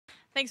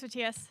Thanks,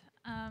 Matthias.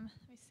 Let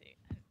me see.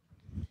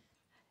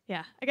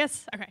 Yeah, I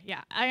guess, okay,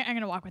 yeah, I'm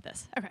going to walk with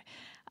this. Okay.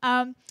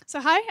 So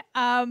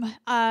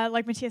hi,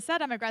 like Matthias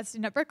said, I'm a grad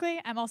student at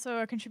Berkeley. I'm also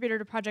a contributor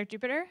to Project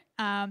Jupyter.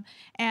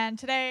 And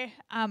today,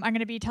 I'm going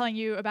to be telling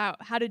you about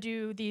how to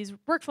do these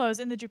workflows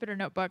in the Jupyter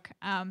notebook,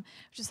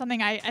 which is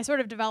something I sort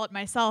of developed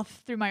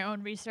myself through my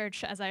own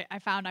research as I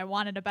found I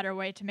wanted a better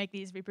way to make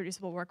these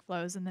reproducible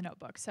workflows in the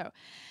notebook. So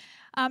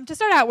to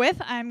start out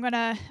with, I'm going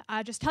to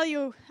just tell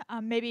you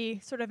maybe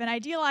sort of an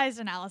idealized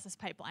analysis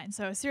pipeline.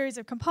 So a series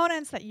of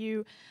components that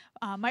you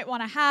might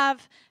want to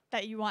have,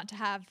 that you want to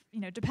have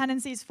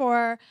dependencies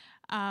for,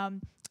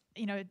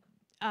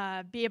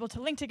 be able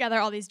to link together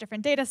all these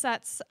different data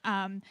sets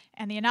and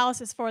the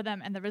analysis for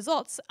them and the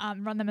results,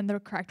 run them in the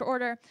correct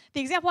order.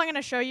 The example I'm going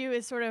to show you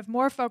is sort of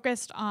more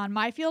focused on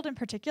my field in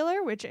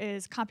particular, which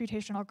is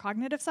computational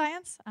cognitive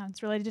science.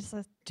 It's related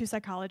to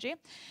psychology.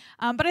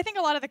 But I think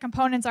a lot of the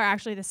components are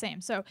actually the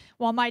same. So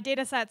while my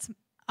data sets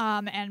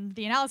and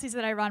the analyses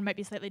that I run might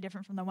be slightly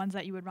different from the ones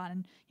that you would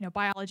run in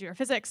biology or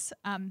physics,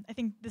 I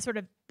think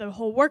the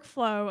whole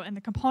workflow and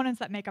the components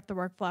that make up the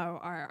workflow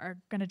are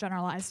going to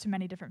generalize to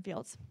many different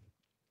fields.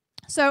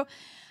 So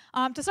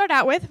to start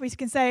out with, we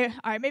can say,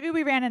 all right, maybe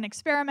we ran an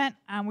experiment.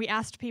 We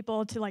asked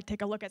people to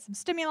take a look at some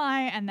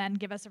stimuli and then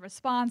give us a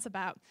response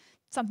about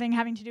something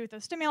having to do with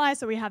those stimuli,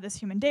 so we have this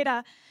human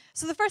data.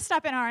 So the first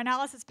step in our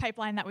analysis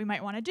pipeline that we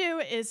might want to do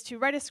is to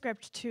write a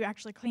script to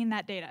actually clean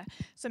that data.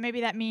 So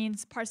maybe that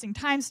means parsing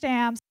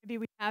timestamps. Maybe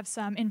we have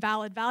some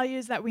invalid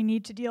values that we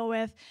need to deal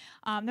with.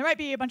 There might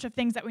be a bunch of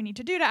things that we need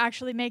to do to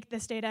actually make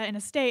this data in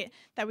a state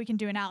that we can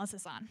do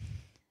analysis on.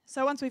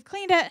 So once we've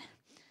cleaned it,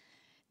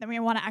 then we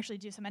want to actually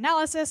do some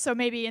analysis. So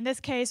maybe in this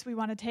case, we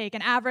want to take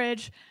an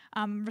average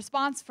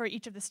response for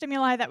each of the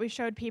stimuli that we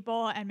showed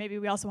people, and maybe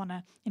we also want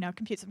to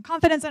compute some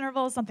confidence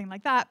intervals, something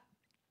like that.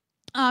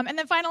 And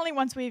then finally,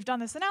 once we've done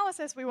this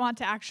analysis, we want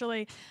to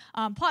actually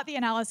plot the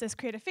analysis,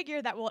 create a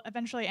figure that will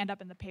eventually end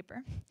up in the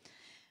paper.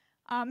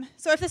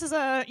 So if this is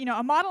a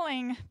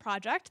modeling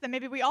project, then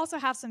maybe we also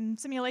have some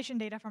simulation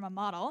data from a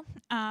model.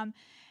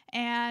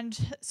 And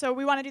so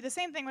we want to do the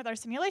same thing with our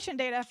simulation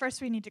data.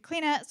 First, we need to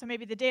clean it. So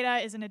maybe the data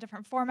is in a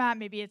different format.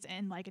 Maybe it's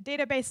in a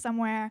database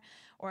somewhere,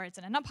 or it's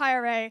in a NumPy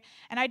array.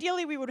 And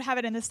ideally, we would have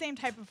it in the same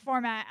type of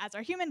format as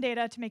our human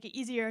data to make it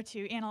easier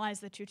to analyze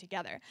the two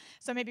together.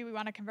 So maybe we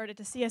want to convert it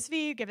to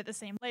CSV, give it the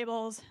same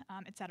labels,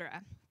 et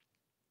cetera.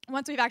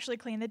 Once we've actually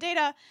cleaned the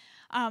data,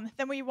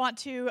 then we want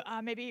to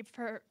maybe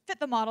fit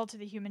the model to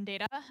the human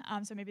data.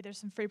 So maybe there's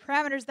some free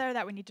parameters there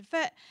that we need to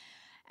fit.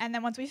 And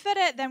then once we fit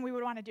it, then we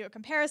would want to do a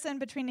comparison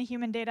between the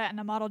human data and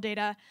the model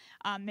data,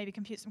 maybe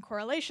compute some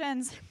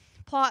correlations,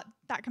 plot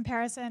that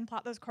comparison,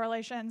 plot those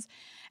correlations,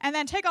 and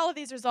then take all of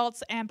these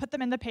results and put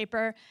them in the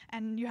paper,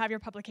 and you have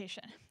your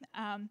publication.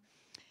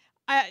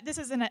 This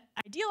is an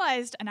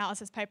idealized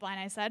analysis pipeline,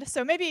 I said,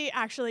 so maybe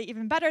actually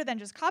even better than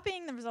just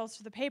copying the results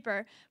to the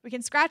paper, we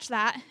can scratch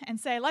that and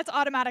say, let's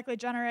automatically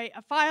generate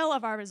a file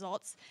of our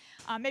results.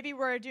 Maybe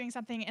we're doing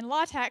something in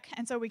LaTeX,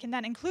 and so we can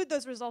then include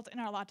those results in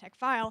our LaTeX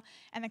file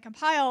and then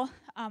compile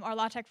our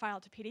LaTeX file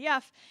to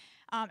PDF.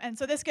 And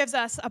so this gives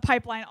us a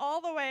pipeline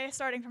all the way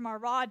starting from our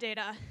raw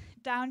data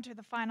down to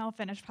the final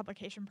finished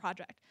publication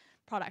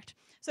product.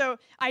 So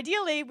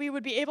ideally, we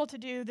would be able to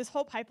do this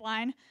whole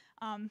pipeline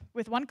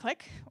with one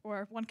click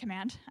or one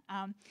command.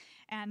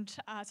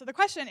 So the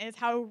question is,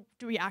 how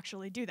do we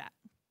actually do that?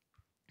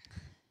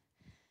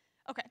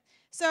 Okay,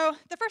 so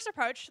the first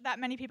approach that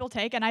many people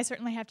take, and I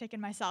certainly have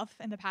taken myself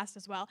in the past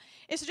as well,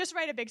 is to just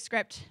write a big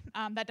script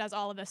that does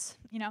all of this.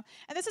 And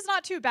this is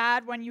not too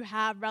bad when you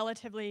have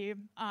relatively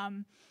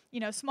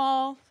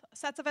small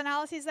sets of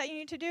analyses that you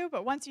need to do,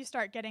 but once you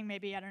start getting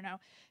maybe,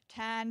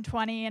 10,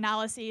 20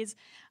 analyses,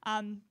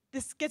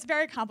 this gets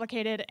very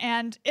complicated,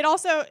 and it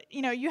also,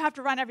 you have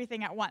to run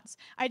everything at once.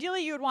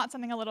 Ideally, you would want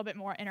something a little bit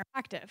more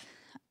interactive.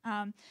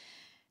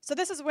 So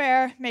this is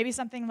where maybe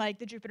something like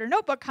the Jupyter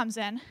Notebook comes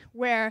in,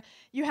 where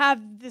you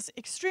have this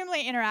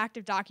extremely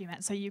interactive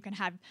document. So you can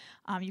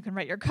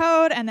write your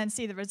code and then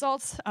see the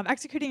results of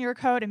executing your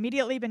code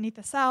immediately beneath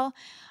the cell.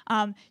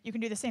 You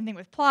can do the same thing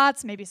with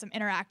plots, maybe some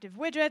interactive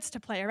widgets to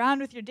play around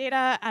with your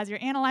data as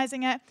you're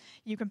analyzing it.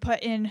 You can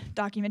put in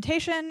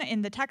documentation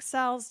in the text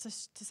cells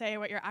to say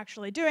what you're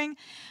actually doing.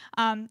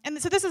 And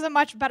so this is a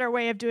much better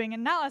way of doing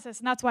analysis,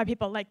 and that's why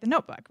people like the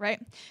notebook,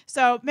 right?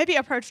 So maybe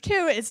approach 2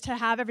 is to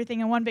have everything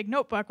in one big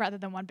notebook rather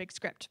than one big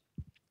script.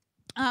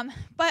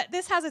 But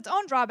this has its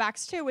own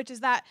drawbacks too, which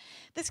is that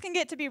this can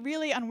get to be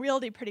really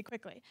unwieldy pretty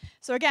quickly.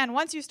 So again,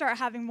 once you start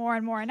having more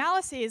and more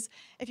analyses,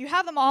 if you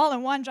have them all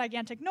in one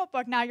gigantic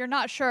notebook, now you're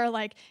not sure,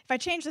 if I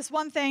change this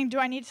one thing, do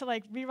I need to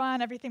rerun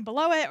everything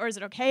below it, or is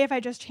it okay if I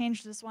just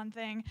change this one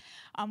thing?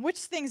 Which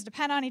things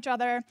depend on each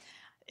other?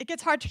 It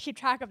gets hard to keep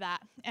track of that.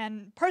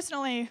 And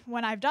personally,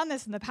 when I've done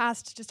this in the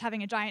past, just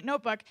having a giant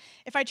notebook,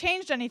 if I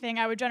changed anything,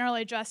 I would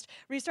generally just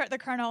restart the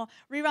kernel,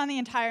 rerun the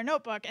entire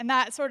notebook, and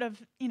that sort of,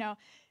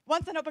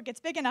 once the notebook gets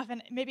big enough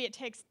and maybe it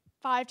takes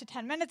 5 to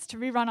 10 minutes to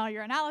rerun all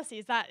your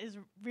analyses, that is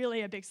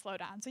really a big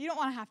slowdown. So you don't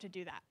want to have to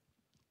do that.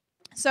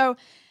 So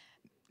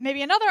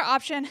maybe another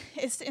option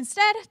is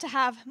instead to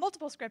have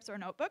multiple scripts or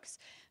notebooks.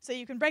 So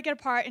you can break it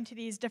apart into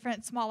these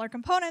different smaller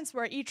components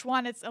where each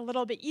one it's a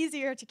little bit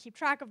easier to keep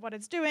track of what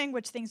it's doing,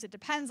 which things it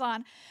depends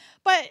on.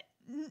 But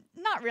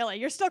not really.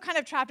 You're still kind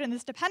of trapped in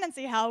this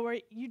dependency hell where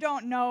you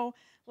don't know,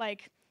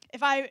 like,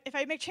 if I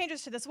make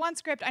changes to this one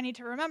script, I need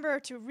to remember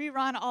to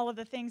rerun all of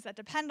the things that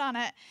depend on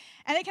it.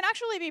 And it can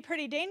actually be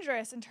pretty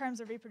dangerous in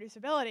terms of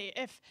reproducibility.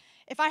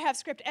 If I have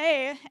script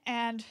A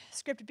and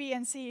script B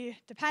and C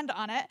depend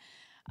on it,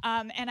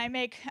 and I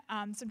make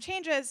some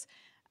changes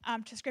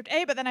to script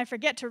A, but then I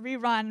forget to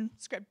rerun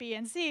script B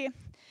and C,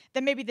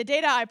 then maybe the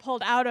data I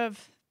pulled out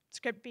of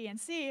script B and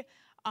C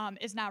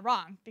is now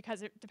wrong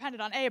because it depended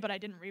on A, but I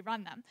didn't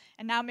rerun them.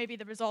 And now maybe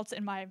the results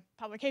in my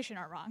publication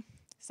are wrong.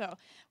 So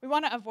we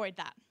want to avoid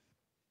that.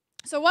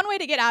 So one way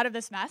to get out of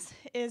this mess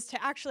is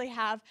to actually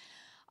have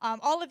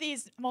all of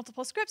these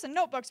multiple scripts and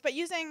notebooks, but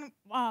using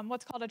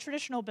what's called a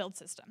traditional build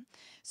system.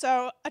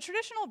 So a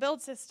traditional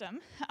build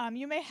system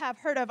you may have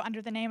heard of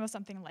under the name of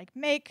something like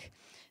make,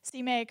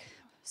 CMake,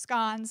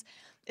 Scons,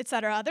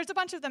 etc. There's a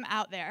bunch of them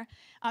out there.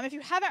 If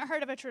you haven't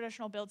heard of a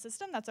traditional build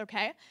system, that's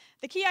OK.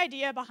 The key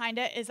idea behind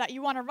it is that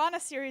you want to run a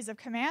series of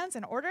commands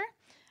in order,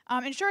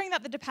 ensuring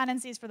that the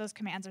dependencies for those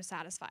commands are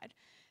satisfied.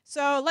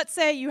 So let's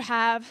say you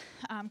have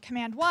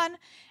command 1,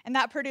 and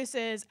that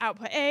produces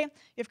output A. You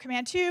have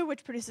command 2,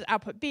 which produces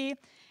output B.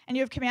 And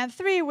you have command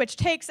 3, which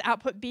takes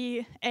output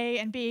B, A,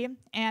 and B,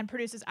 and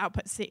produces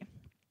output C.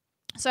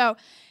 So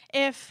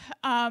if,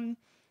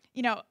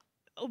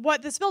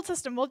 what this build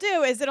system will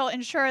do is it'll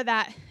ensure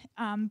that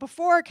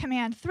before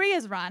command 3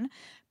 is run,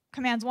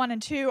 commands 1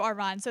 and 2 are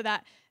run so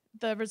that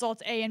the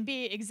results A and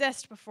B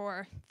exist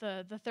before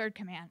the third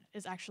command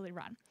is actually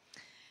run.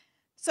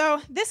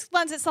 So this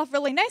lends itself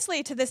really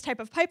nicely to this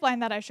type of pipeline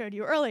that I showed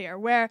you earlier,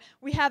 where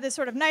we have this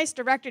sort of nice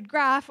directed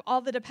graph.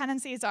 All the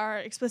dependencies are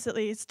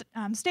explicitly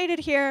stated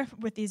here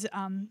with these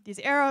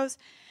arrows.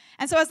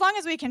 And so as long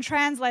as we can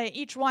translate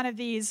each one of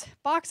these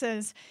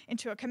boxes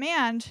into a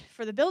command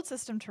for the build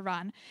system to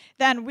run,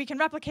 then we can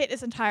replicate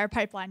this entire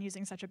pipeline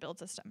using such a build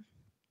system.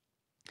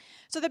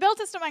 So the build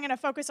system I'm going to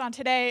focus on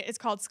today is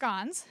called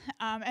Scons.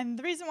 And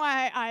the reason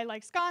why I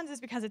like Scons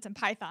is because it's in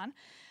Python.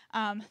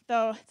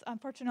 Though it's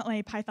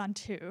unfortunately Python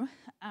 2.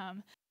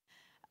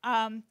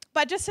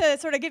 But just to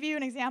sort of give you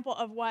an example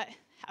of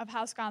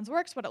how Scons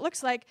works, what it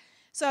looks like,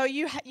 so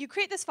you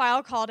create this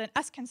file called an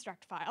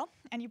sconstruct file,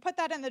 and you put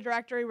that in the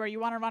directory where you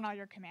want to run all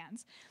your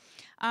commands.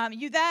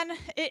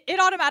 It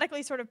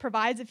automatically sort of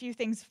provides a few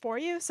things for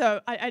you, so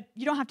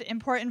you don't have to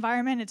import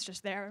environment, it's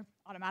just there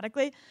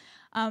automatically.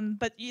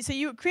 So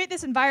you create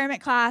this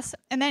environment class,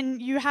 and then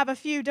you have a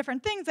few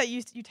different things that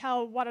you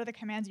tell what are the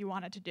commands you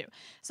want it to do.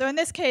 So in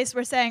this case,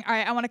 we're saying, all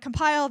right, I want to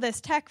compile this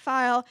tech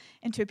file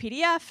into a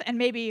PDF, and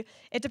maybe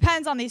it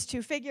depends on these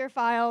 2 figure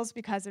files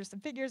because there's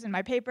some figures in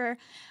my paper.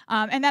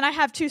 And then I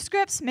have 2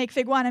 scripts,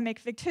 makefig1 and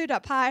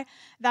makefig2.py,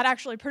 that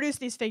actually produce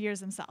these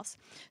figures themselves.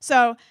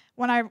 So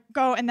when I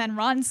go and then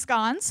run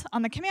scons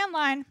on the command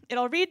line,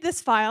 it'll read this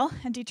file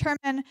and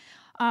determine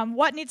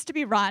what needs to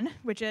be run,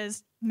 which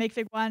is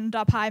makefig1.py,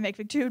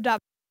 makefig2.py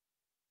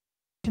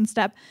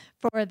step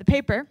for the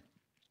paper.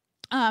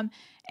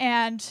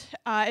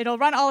 It'll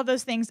run all of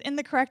those things in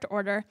the correct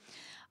order.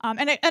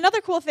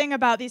 Another cool thing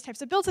about these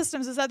types of build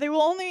systems is that they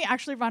will only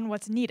actually run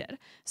what's needed.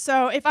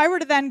 So if I were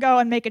to then go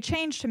and make a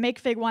change to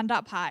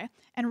makefig1.py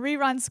and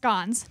rerun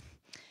scons,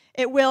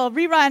 it will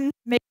rerun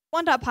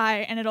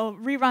makefig1.py and it'll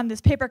rerun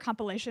this paper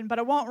compilation, but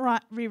it won't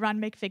rerun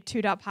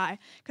makefig2.py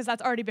because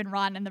that's already been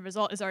run and the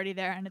result is already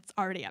there and it's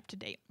already up to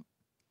date.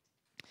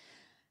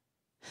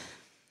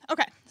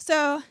 Okay,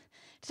 so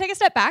to take a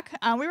step back,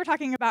 we were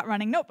talking about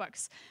running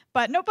notebooks,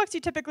 but notebooks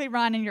you typically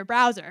run in your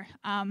browser.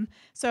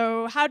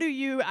 So how do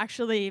you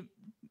actually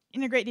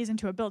integrate these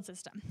into a build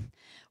system?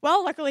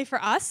 Well, luckily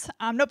for us,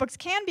 notebooks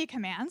can be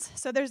commands.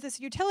 So there's this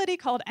utility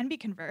called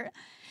nbconvert.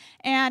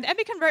 And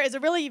nbconvert is a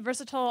really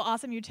versatile,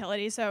 awesome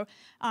utility. So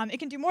it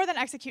can do more than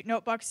execute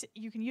notebooks.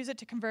 You can use it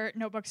to convert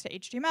notebooks to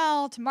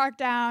HTML, to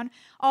Markdown,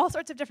 all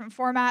sorts of different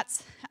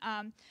formats.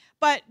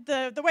 But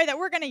the way that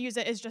we're going to use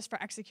it is just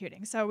for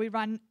executing. So we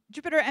run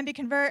Jupyter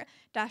nbconvert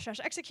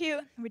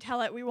 --execute. We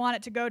tell it we want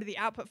it to go to the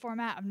output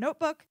format of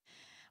notebook.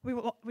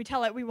 We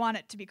tell it we want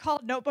it to be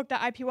called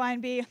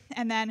notebook.ipynb,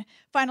 and then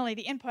finally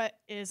the input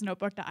is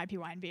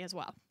notebook.ipynb as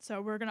well.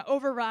 So we're going to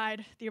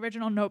override the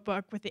original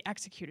notebook with the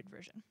executed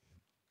version.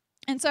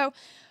 And so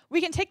we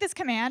can take this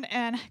command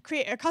and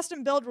create a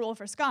custom build rule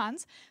for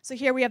scons. So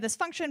here we have this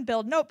function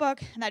build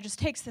notebook, and that just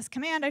takes this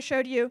command I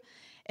showed you.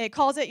 It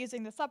calls it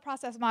using the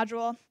subprocess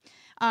module.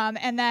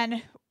 And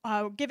then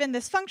given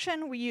this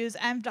function, we use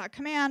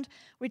env.command.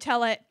 We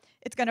tell it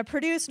it's going to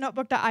produce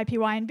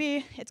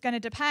notebook.ipynb. It's going to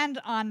depend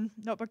on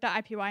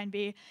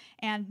notebook.ipynb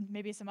and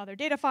maybe some other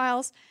data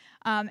files.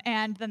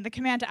 And then the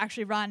command to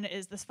actually run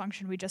is this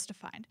function we just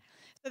defined.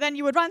 So then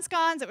you would run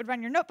scons. It would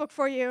run your notebook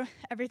for you.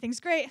 Everything's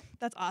great.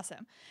 That's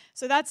awesome.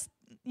 So that's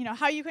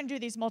how you can do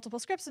these multiple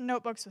scripts and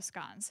notebooks with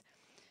scons.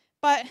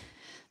 But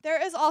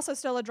there is also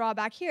still a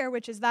drawback here,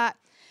 which is that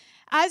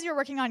as you're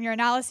working on your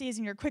analyses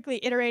and you're quickly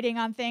iterating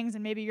on things,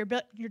 and maybe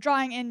you're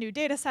drawing in new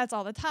data sets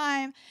all the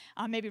time,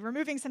 maybe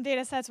removing some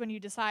data sets when you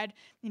decide,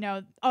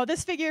 oh,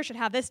 this figure should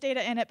have this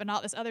data in it but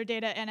not this other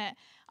data in it,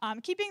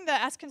 keeping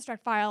the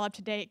sconstruct file up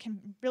to date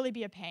can really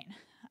be a pain.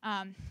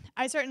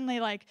 I certainly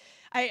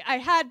I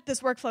had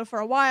this workflow for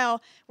a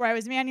while where I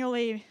was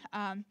manually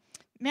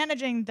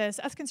managing this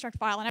sconstruct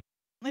file, and I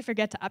really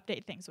forget to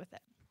update things with it.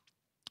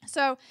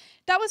 So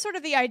that was sort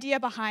of the idea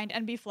behind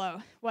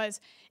nbflow, was,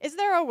 is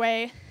there a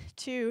way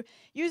to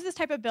use this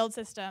type of build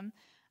system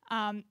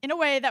in a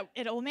way that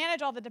it will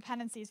manage all the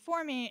dependencies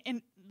for me,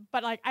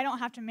 but I don't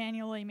have to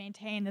manually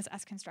maintain this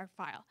sconstruct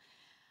file.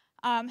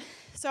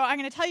 So I'm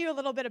going to tell you a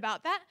little bit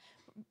about that,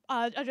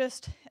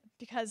 just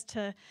because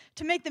to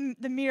make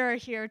the mirror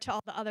here to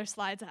all the other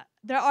slides.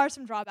 There are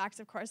some drawbacks,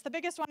 of course. The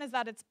biggest one is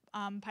that it's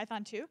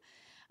Python 2.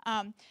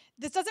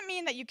 This doesn't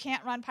mean that you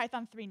can't run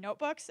Python 3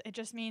 notebooks. It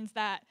just means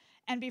that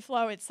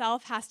nbflow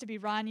itself has to be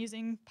run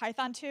using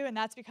Python 2, and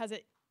that's because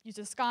it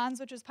uses Scons,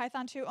 which is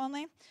Python 2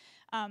 only.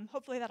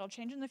 Hopefully that'll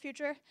change in the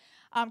future.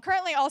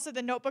 Currently, also,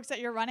 the notebooks that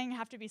you're running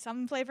have to be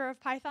some flavor of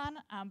Python,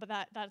 but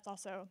that's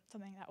also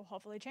something that will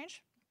hopefully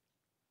change.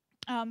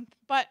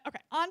 But OK,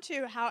 on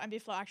to how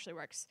nbflow actually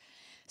works.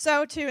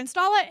 So to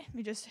install it,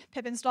 you just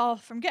pip install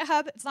from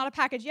GitHub. It's not a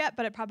package yet,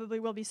 but it probably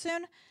will be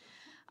soon.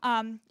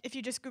 If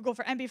you just Google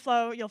for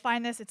nbflow, you'll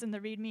find this. It's in the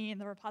README in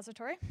the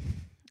repository.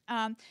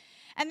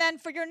 And then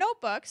for your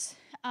notebooks,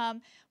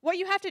 what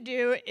you have to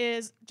do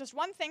is just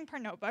one thing per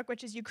notebook,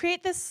 which is you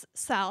create this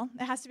cell.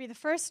 It has to be the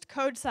first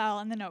code cell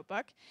in the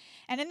notebook.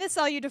 And in this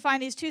cell, you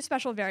define these two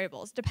special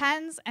variables,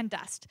 depends and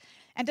dest.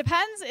 And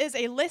depends is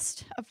a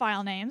list of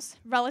file names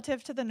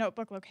relative to the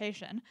notebook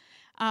location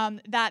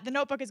that the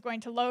notebook is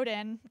going to load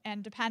in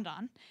and depend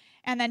on.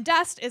 And then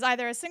dest is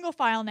either a single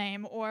file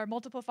name or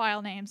multiple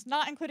file names,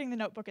 not including the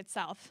notebook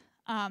itself,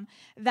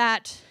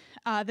 that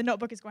the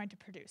notebook is going to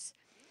produce.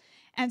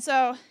 And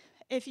so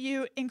if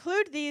you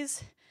include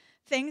these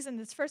things in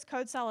this first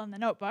code cell in the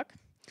notebook,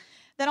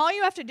 then all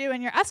you have to do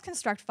in your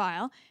sconstruct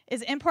file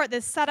is import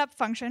this setup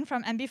function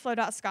from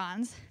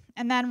nbflow.scons,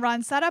 and then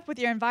run setup with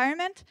your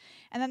environment,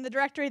 and then the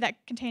directory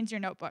that contains your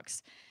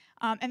notebooks.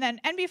 And then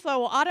nbflow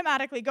will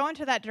automatically go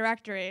into that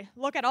directory,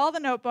 look at all the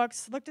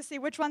notebooks, look to see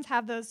which ones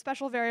have those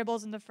special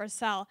variables in the first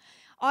cell,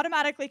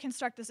 automatically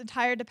construct this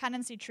entire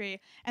dependency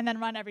tree, and then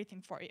run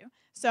everything for you.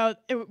 So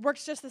it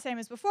works just the same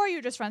as before. You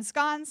just run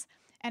scons,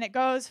 and it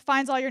goes,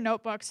 finds all your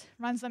notebooks,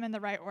 runs them in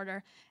the right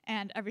order,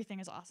 and everything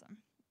is awesome.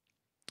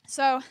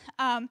 So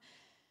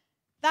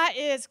that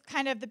is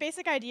kind of the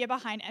basic idea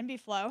behind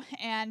nbflow.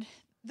 And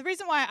the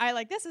reason why I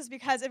like this is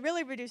because it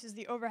really reduces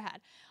the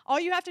overhead. All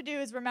you have to do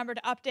is remember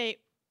to update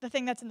the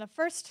thing that's in the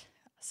first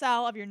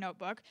cell of your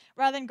notebook,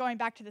 rather than going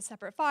back to the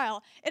separate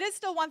file. It is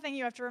still one thing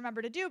you have to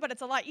remember to do, but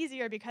it's a lot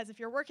easier because if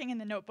you're working in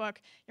the notebook,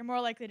 you're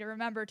more likely to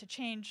remember to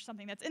change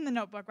something that's in the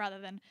notebook rather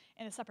than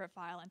in a separate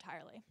file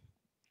entirely.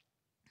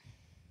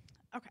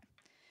 OK.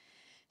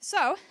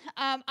 So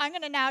I'm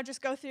going to now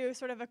just go through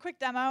sort of a quick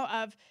demo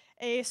of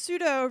a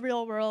pseudo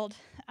real-world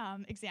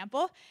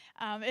example.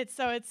 It's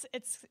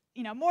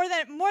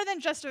more than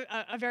just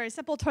a very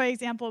simple toy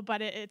example,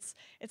 but it's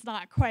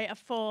not quite a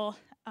full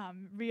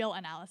real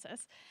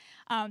analysis.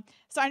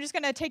 So I'm just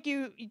going to take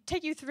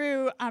you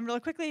through really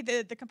quickly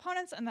the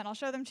components, and then I'll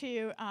show them to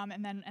you,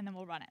 and then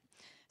we'll run it.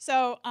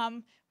 So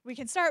we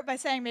can start by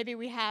saying maybe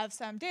we have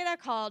some data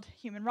called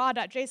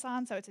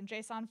humanraw.json, so it's in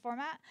JSON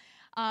format.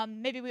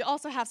 Maybe we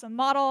also have some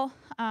model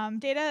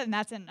data, and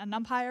that's in a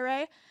NumPy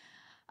array.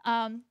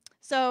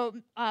 So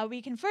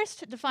we can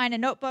first define a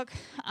notebook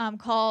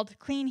called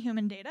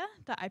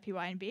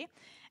cleanHumanData.ipynb,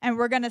 and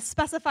we're going to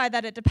specify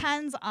that it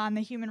depends on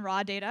the human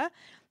raw data,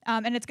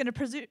 and it's going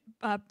to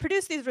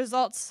produce these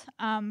results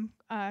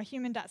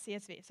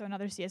human.csv, so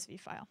another CSV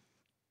file.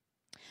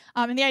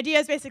 And the idea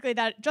is basically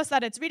that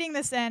it's reading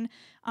this in,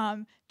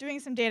 doing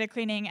some data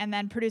cleaning, and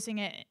then producing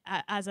it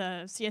as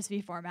a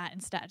CSV format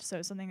instead,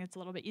 so something that's a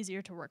little bit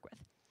easier to work with.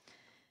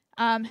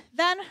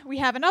 Then we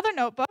have another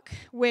notebook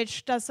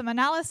which does some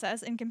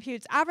analysis and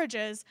computes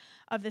averages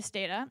of this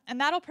data,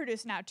 and that'll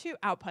produce now two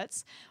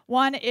outputs.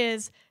 One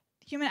is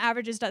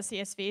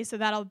humanaverages.csv, so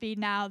that'll be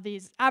now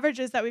these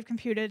averages that we've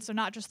computed, so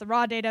not just the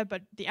raw data,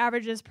 but the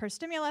averages per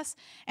stimulus,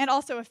 and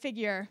also a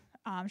figure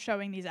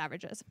showing these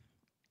averages.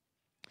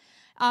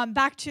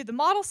 Back to the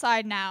model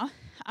side now,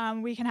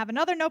 we can have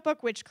another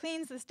notebook which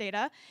cleans this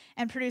data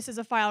and produces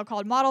a file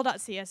called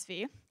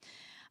model.csv.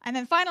 And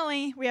then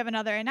finally, we have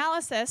another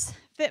analysis,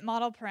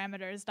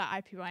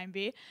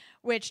 fitModelParameters.ipynb,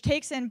 which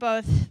takes in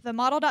both the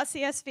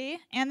model.csv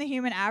and the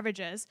human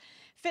averages,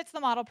 fits the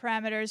model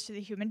parameters to the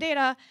human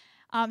data,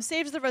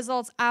 saves the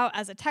results out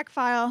as a text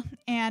file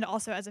and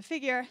also as a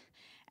figure.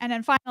 And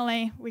then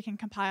finally, we can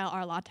compile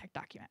our LaTeX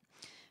document.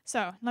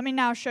 So let me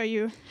now show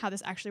you how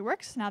this actually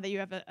works, now that you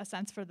have a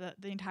sense for the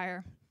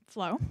entire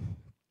flow.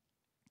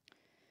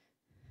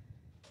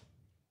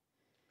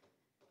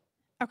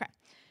 OK,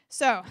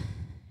 so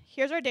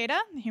here's our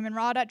data, human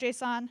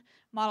raw.json,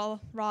 model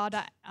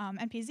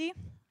raw.npz.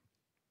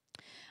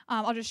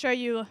 I'll just show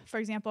you, for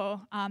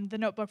example, the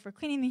notebook for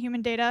cleaning the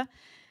human data.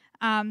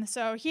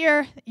 So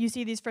here you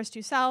see these first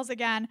two cells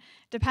again,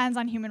 depends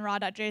on human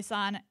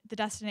raw.json. The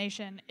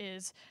destination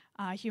is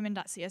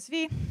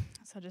human.csv.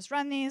 So just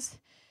run these.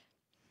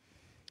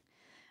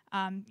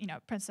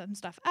 Print some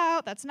stuff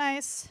out. That's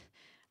nice.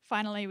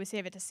 Finally, we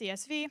save it to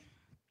CSV. We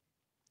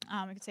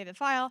can save the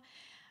file.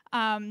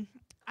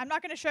 I'm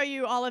not going to show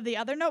you all of the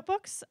other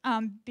notebooks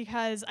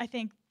because I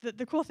think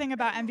the cool thing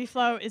about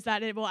nbflow is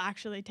that it will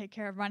actually take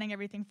care of running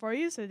everything for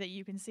you so that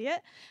you can see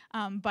it.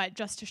 But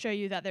just to show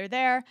you that they're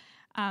there,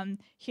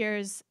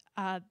 here's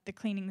the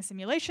cleaning the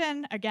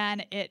simulation.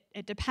 Again,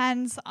 it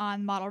depends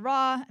on model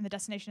raw, and the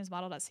destination is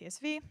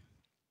model.csv.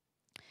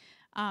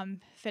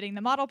 Fitting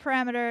the model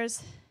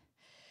parameters,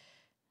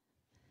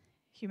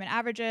 human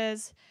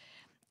averages.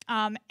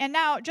 And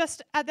now,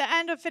 just at the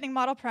end of fitting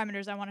model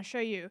parameters, I want to show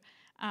you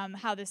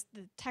how the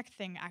tech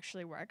thing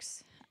actually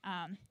works.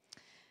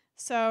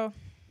 So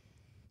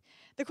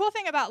the cool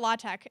thing about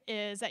LaTeX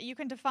is that you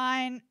can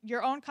define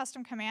your own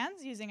custom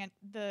commands using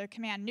the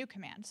command new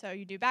command. So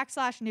you do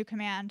 / new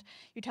command,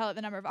 you tell it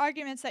the number of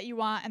arguments that you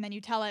want, and then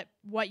you tell it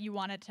what you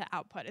want it to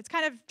output. It's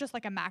kind of just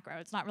like a macro.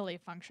 It's not really a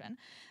function.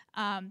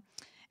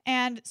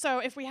 And so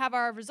if we have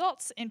our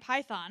results in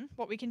Python,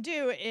 what we can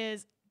do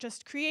is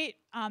just create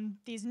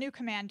these new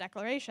command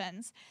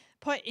declarations,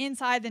 put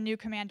inside the new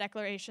command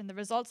declaration the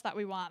results that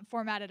we want,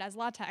 formatted as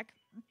LaTeX,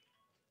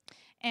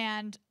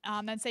 and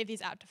then save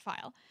these out to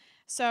file.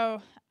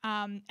 So,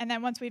 and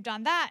then once we've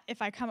done that,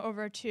 if I come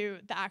over to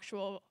the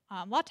actual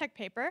LaTeX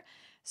paper,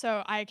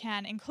 so I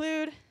can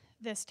include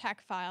this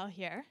tech file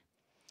here,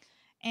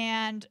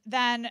 and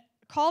then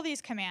call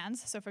these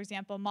commands. So for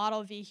example,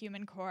 model v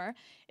human core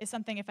is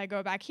something, if I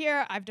go back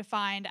here, I've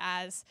defined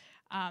as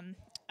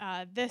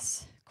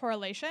this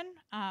correlation.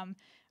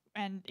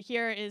 And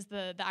here is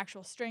the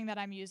actual string that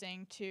I'm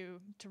using to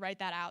write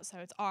that out. So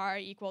it's r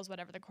equals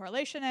whatever the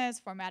correlation is,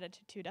 formatted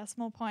to 2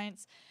 decimal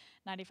points,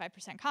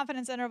 95%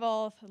 confidence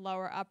interval,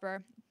 lower,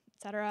 upper,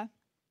 etc.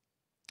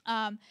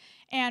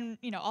 And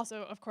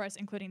also, of course,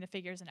 including the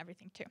figures and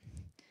everything too.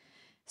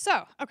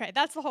 So, okay,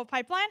 that's the whole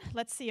pipeline.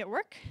 Let's see it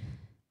work.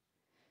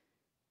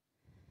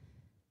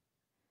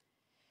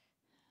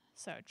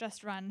 So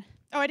just run.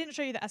 Oh, I didn't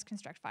show you the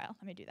sconstruct file.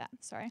 Let me do that.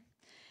 Sorry.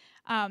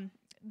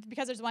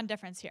 Because there's one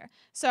difference here.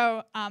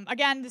 So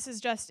again, this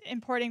is just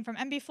importing from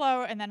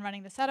nbflow and then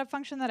running the setup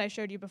function that I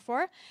showed you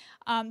before.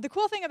 The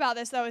cool thing about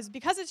this, though, is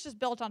because it's just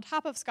built on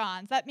top of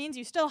Scons, that means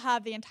you still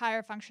have the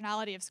entire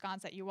functionality of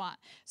Scons that you want.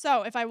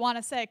 So if I want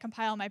to say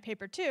compile my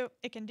paper too,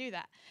 it can do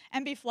that.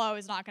 nbflow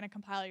is not going to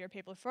compile your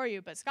paper for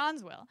you, but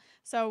Scons will.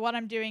 So what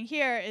I'm doing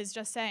here is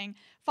just saying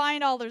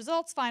find all the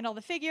results, find all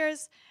the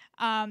figures,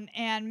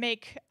 and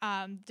make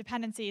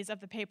dependencies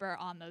of the paper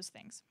on those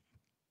things.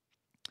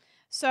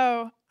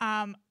 So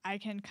I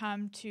can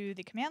come to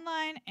the command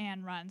line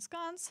and run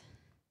scons.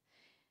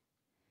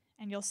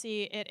 And you'll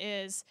see it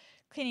is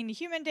cleaning the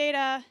human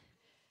data,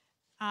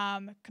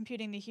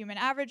 computing the human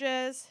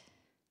averages,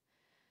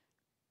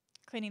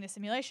 cleaning the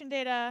simulation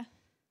data,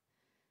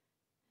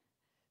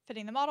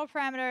 fitting the model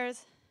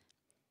parameters,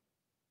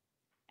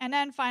 and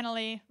then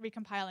finally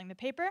recompiling the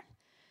paper.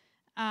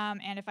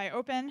 And if I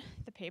open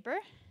the paper,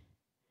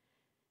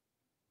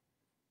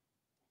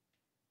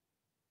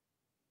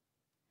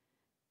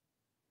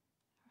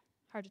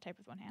 hard to type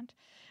with one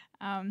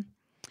hand.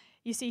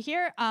 You see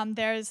here,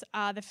 there's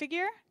the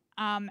figure,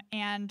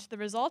 and the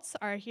results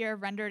are here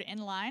rendered in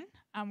line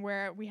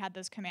where we had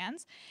those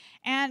commands.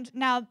 And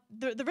now,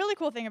 the really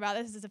cool thing about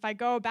this is if I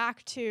go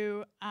back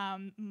to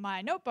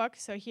my notebook,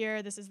 so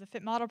here, this is the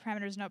fit model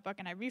parameters notebook,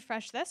 and I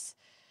refresh this,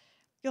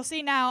 you'll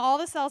see now all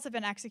the cells have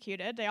been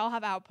executed. They all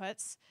have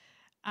outputs.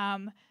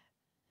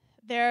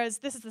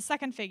 This is the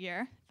second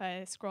figure. If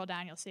I scroll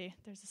down, you'll see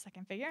there's the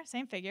second figure,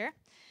 same figure.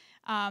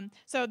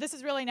 So this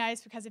is really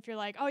nice because if you're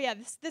like, oh yeah,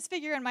 this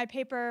figure in my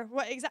paper,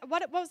 what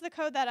was the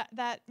code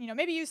that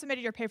maybe you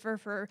submitted your paper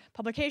for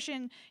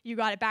publication, you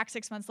got it back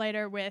 6 months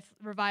later with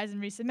revise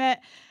and resubmit.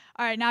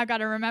 All right, now I've got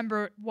to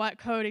remember what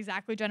code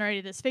exactly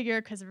generated this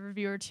figure because a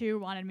reviewer too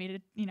wanted me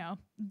to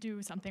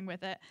do something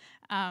with it.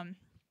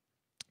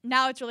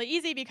 Now it's really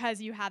easy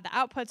because you have the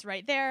outputs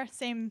right there,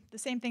 the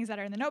same things that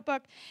are in the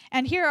notebook,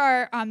 and here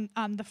are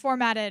the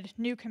formatted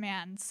new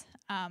commands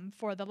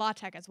for the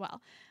LaTeX as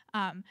well.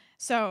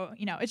 So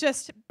it's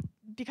just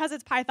because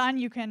it's Python,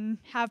 you can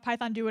have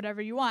Python do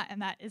whatever you want,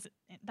 and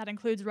that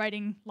includes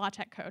writing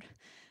LaTeX code.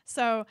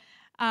 So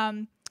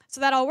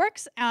that all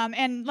works.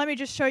 And let me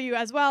just show you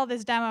as well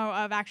this demo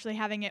of actually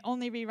having it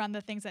only rerun the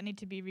things that need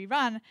to be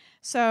rerun.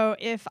 So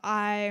if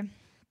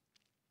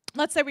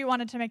let's say we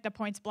wanted to make the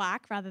points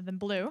black rather than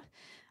blue.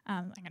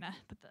 I'm going to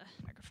put the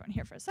microphone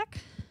here for a sec.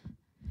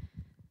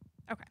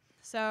 OK,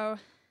 so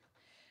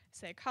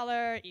say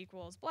color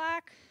equals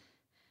black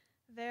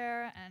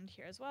there and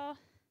here as well.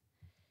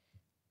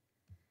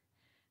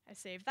 I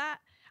save that.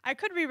 I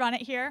could rerun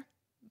it here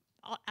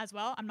as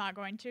well. I'm not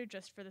going to,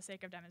 just for the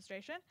sake of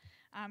demonstration.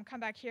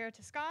 Come back here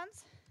to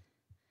Scons.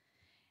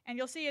 And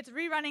you'll see it's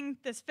rerunning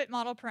this fit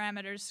model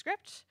parameters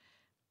script.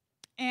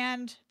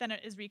 and then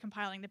it is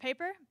recompiling the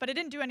paper, but it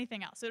didn't do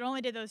anything else. It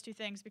only did those two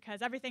things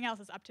because everything else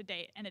is up to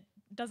date, and it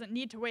doesn't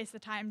need to waste the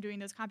time doing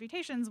those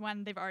computations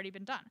when they've already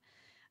been done.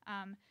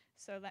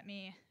 So let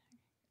me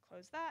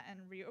close that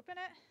and reopen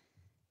it.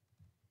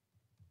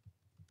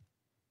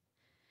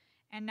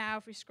 And now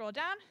if we scroll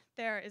down,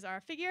 there is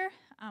our figure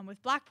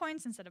with black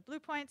points instead of blue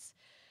points.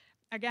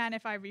 Again,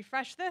 if I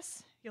refresh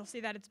this, you'll see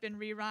that it's been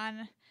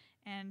rerun,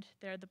 and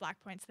there are the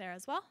black points there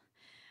as well.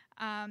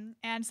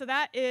 And so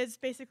that is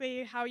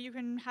basically how you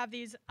can have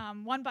these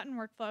one-button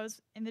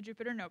workflows in the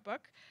Jupyter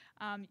Notebook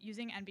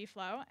using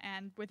nbflow,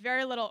 and with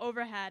very little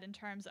overhead in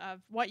terms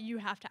of what you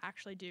have to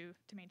actually do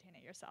to maintain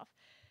it yourself.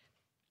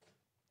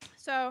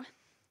 So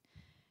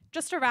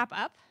just to wrap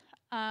up,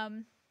 I have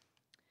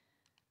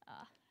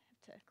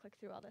to click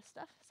through all this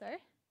stuff, sorry.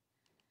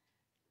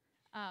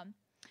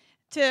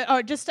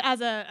 Just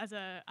as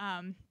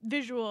a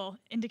visual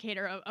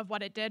indicator of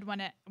what it did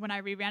when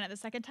I reran it the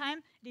second time,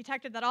 it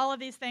detected that all of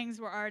these things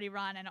were already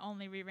run and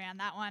only reran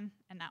that one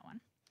and that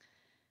one.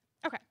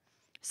 Okay,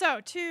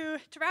 so to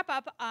wrap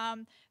up,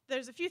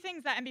 there's a few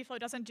things that nbflow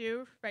doesn't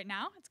do right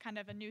now. It's kind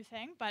of a new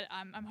thing, but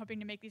I'm hoping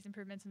to make these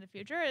improvements in the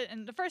future.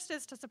 And the first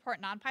is to support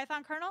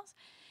non-Python kernels.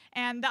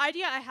 And the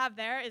idea I have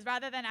there is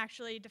rather than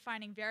actually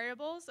defining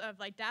variables of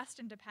like dest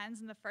and depends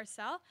in the first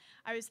cell,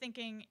 I was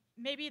thinking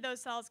maybe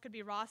those cells could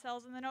be raw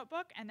cells in the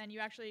notebook, and then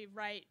you actually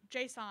write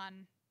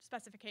JSON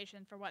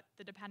specification for what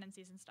the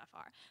dependencies and stuff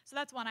are. So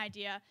that's one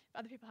idea. If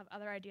other people have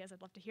other ideas,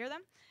 I'd love to hear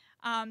them.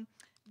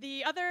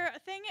 The other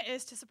thing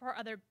is to support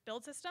other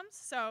build systems.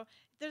 So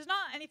there's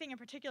not anything in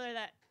particular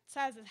that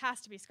says it has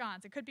to be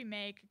Scons. It could be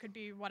Make, it could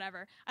be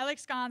whatever. I like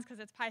Scons because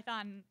it's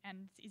Python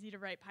and it's easy to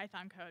write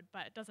Python code,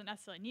 but it doesn't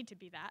necessarily need to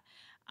be that.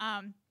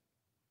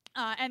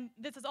 And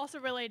this is also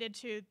related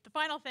to the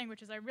final thing,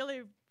 which is I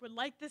really would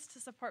like this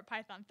to support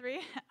Python 3.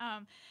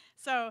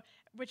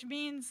 Which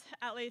means,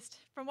 at least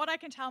from what I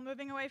can tell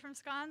moving away from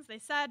Scons, they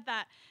said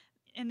that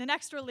in the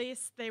next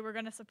release, they were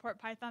going to support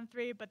Python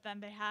 3, but then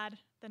they had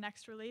the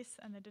next release,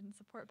 and they didn't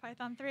support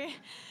Python 3.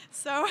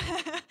 So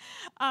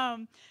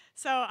I'm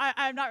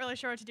not really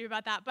sure what to do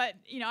about that. But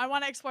I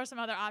want to explore some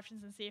other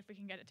options and see if we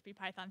can get it to be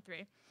Python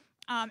 3.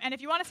 And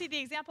if you want to see the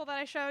example that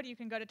I showed, you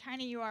can go to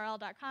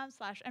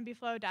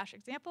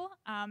tinyurl.com/nbflow-example,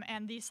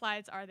 and these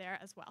slides are there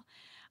as well.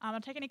 I'll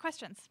take any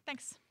questions.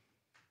 Thanks.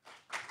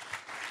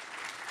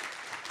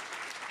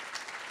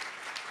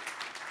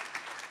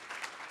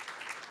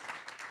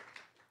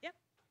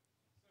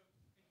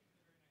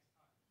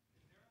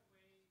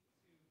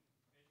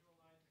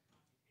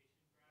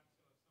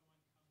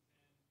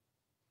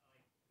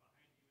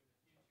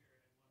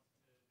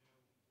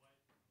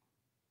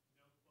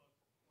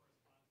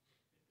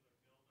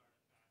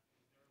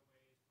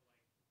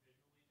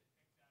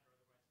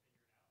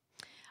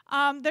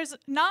 There's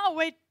not a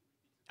way.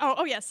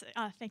 Oh yes,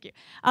 thank you.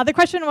 The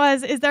question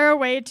was, is there a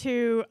way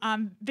to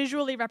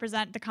visually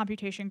represent the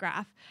computation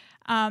graph?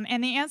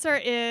 And the answer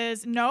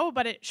is no,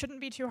 but it shouldn't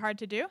be too hard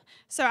to do.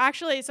 So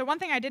actually, one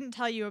thing I didn't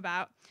tell you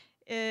about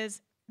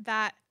is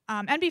that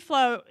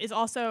nbflow is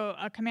also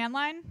a command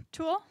line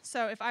tool.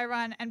 So if I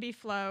run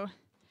nbflow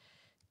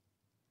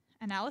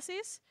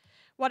analyses,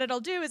 what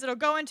it'll do is it'll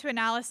go into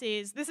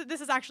analyses. This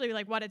is actually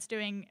like what it's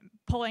doing,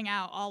 pulling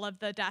out all of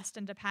the dest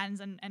and depends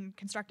and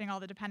constructing all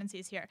the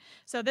dependencies here.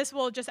 So this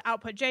will just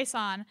output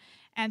JSON.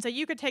 And so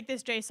you could take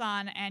this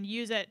JSON and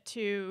use it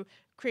to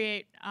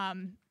create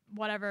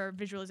whatever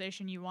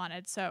visualization you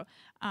wanted. So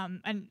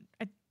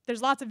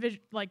there's lots of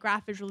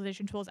graph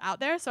visualization tools out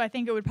there. So I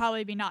think it would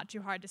probably be not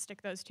too hard to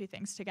stick those two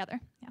things together.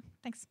 Yeah,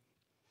 thanks.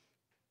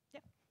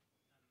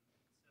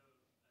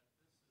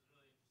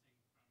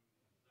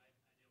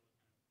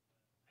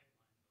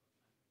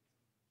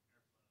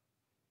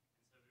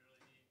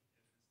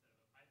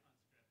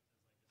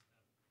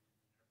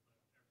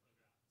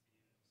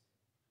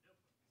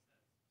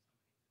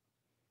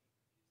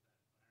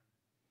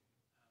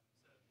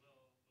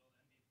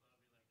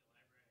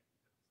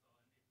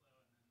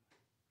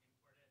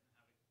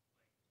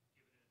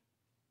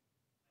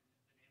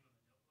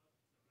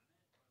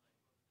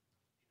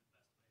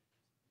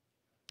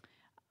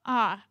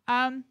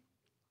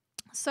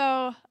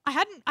 So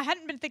I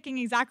hadn't been thinking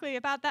exactly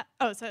about that.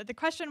 Oh, so the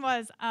question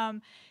was,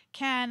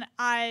 can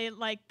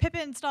I pip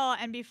install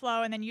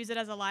nbflow and then use it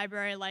as a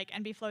library like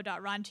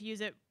nbflow.run to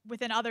use it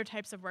within other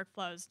types of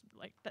workflows?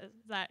 Is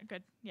that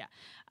good? Yeah.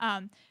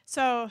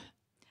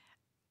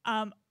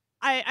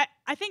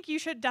 I think you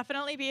should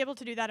definitely be able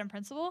to do that in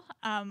principle.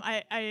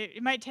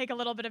 It might take a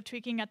little bit of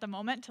tweaking at the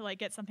moment to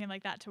get something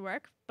like that to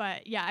work.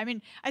 But yeah, I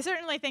mean, I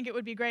certainly think it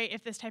would be great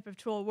if this type of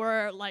tool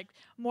were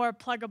more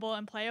pluggable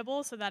and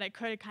playable so that it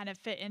could kind of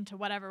fit into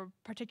whatever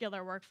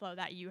particular workflow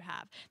that you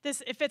have.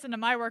 It fits into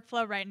my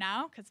workflow right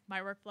now because my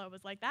workflow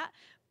was like that.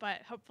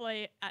 But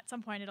hopefully at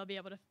some point it'll be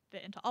able to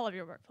fit into all of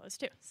your workflows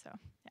too. So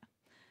yeah.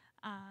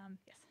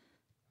 Yes.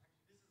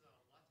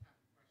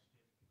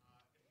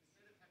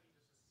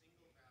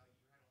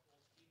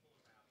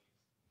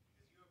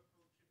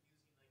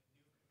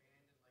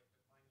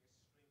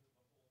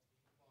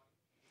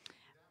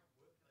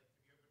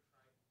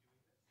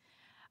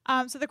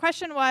 So the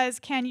question was,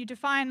 can you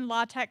define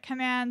LaTeX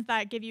commands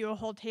that give you a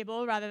whole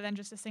table rather than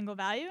just a single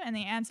value? And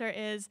the answer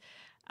is,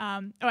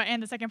 and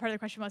the second part of the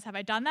question was, have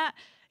I done that?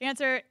 The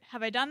answer,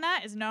 have I done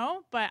that, is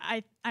no, but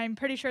I'm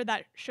pretty sure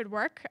that should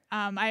work.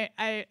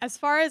 As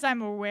far as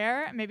I'm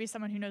aware, maybe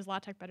someone who knows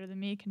LaTeX better than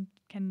me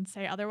can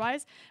say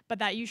otherwise, but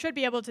that you should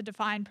be able to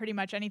define pretty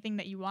much anything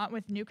that you want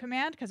with new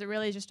command, because it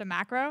really is just a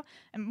macro.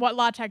 And what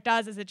LaTeX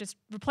does is it just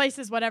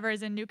replaces whatever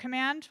is in new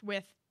command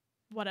with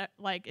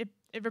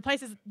it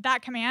replaces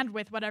that command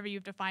with whatever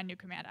you've defined new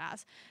command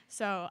as.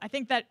 So I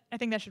think that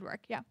should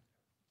work. Yeah.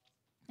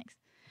 Thanks.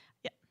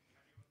 Yeah.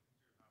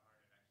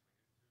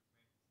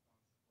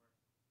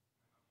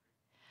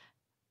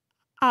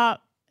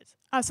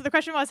 So the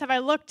question was, have I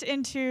looked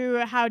into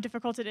how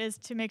difficult it is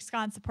to make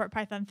Scons support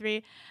Python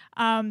 3?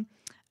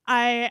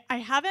 I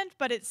haven't,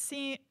 but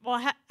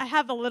I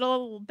have a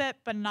little bit,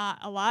 but not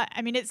a lot.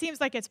 I mean, it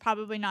seems like it's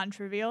probably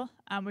non-trivial,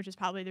 which is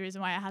probably the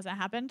reason why it hasn't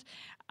happened.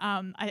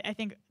 I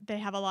think they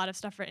have a lot of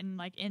stuff written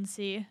like in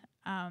C,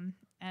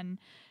 and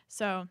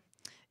so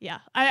yeah,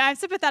 I'm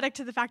sympathetic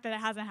to the fact that it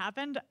hasn't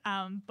happened,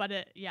 but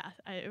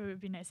it would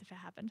be nice if it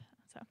happened.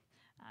 So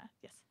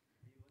yes.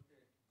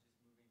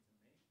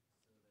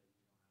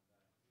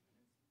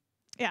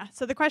 Yeah,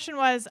 so the question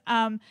was,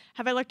 have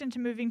I looked into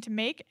moving to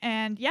Make?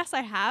 And yes,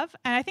 I have,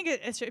 and I think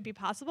it should be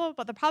possible,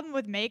 but the problem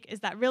with Make is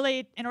that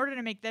really, in order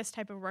to make this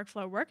type of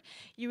workflow work,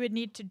 you would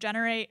need to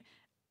generate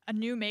a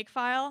new Make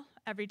file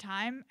every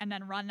time and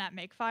then run that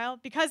Make file,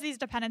 because these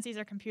dependencies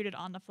are computed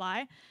on the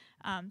fly.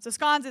 So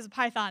Scons is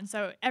Python,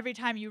 so every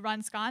time you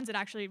run Scons, it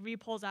actually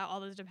repulls out all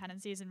those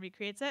dependencies and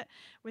recreates it.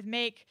 With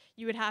Make,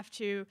 you would have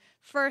to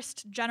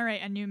first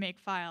generate a new Make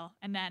file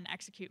and then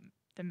execute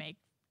the Make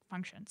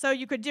function. So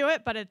you could do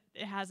it, but it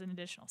has an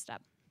additional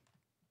step.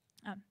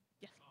 Yes.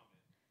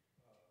 Scons,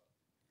 one of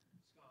the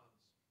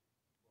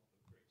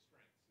great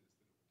strengths is that it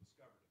will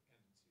discover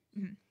dependencies.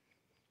 Mm-hmm.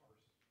 Parse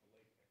a LaTeX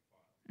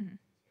file. Mm-hmm. You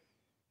have to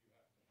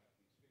have these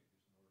figures in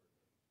order to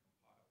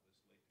compile this LaTeX file, and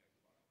Make doesn't do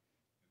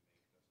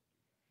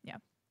that. Yeah.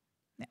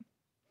 Yeah.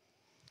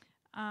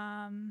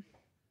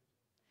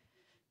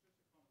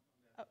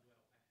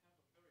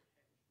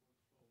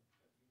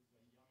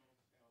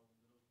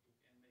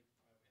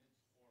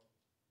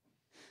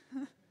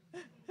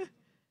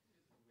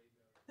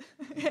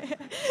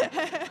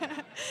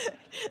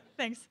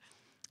 Thanks.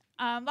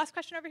 Last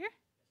question over here.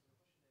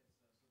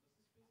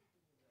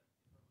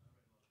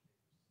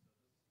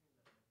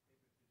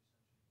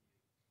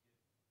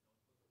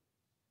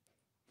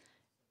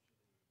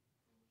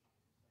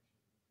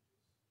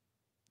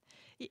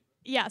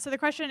 Yeah, so the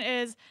question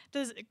is,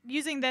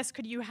 using this,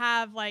 could you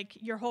have like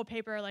your whole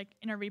paper like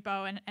in a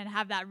repo and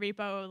have that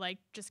repo like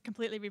just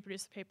completely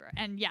reproduce the paper?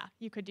 And yeah,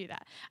 you could do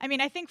that. I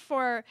mean, I think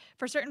for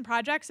certain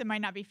projects, it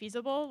might not be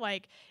feasible.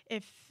 Like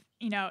if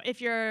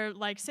your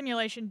like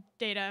simulation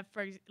data,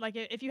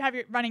 if you have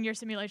running your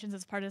simulations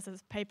as part of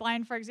this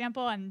pipeline, for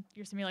example, and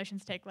your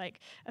simulations take like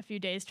a few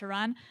days to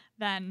run,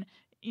 then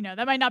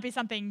that might not be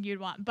something you'd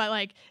want.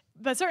 But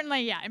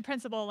certainly, yeah, in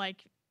principle,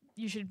 like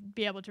you should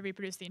be able to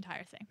reproduce the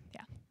entire thing.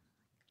 Yeah.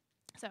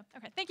 So,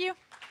 okay, thank you.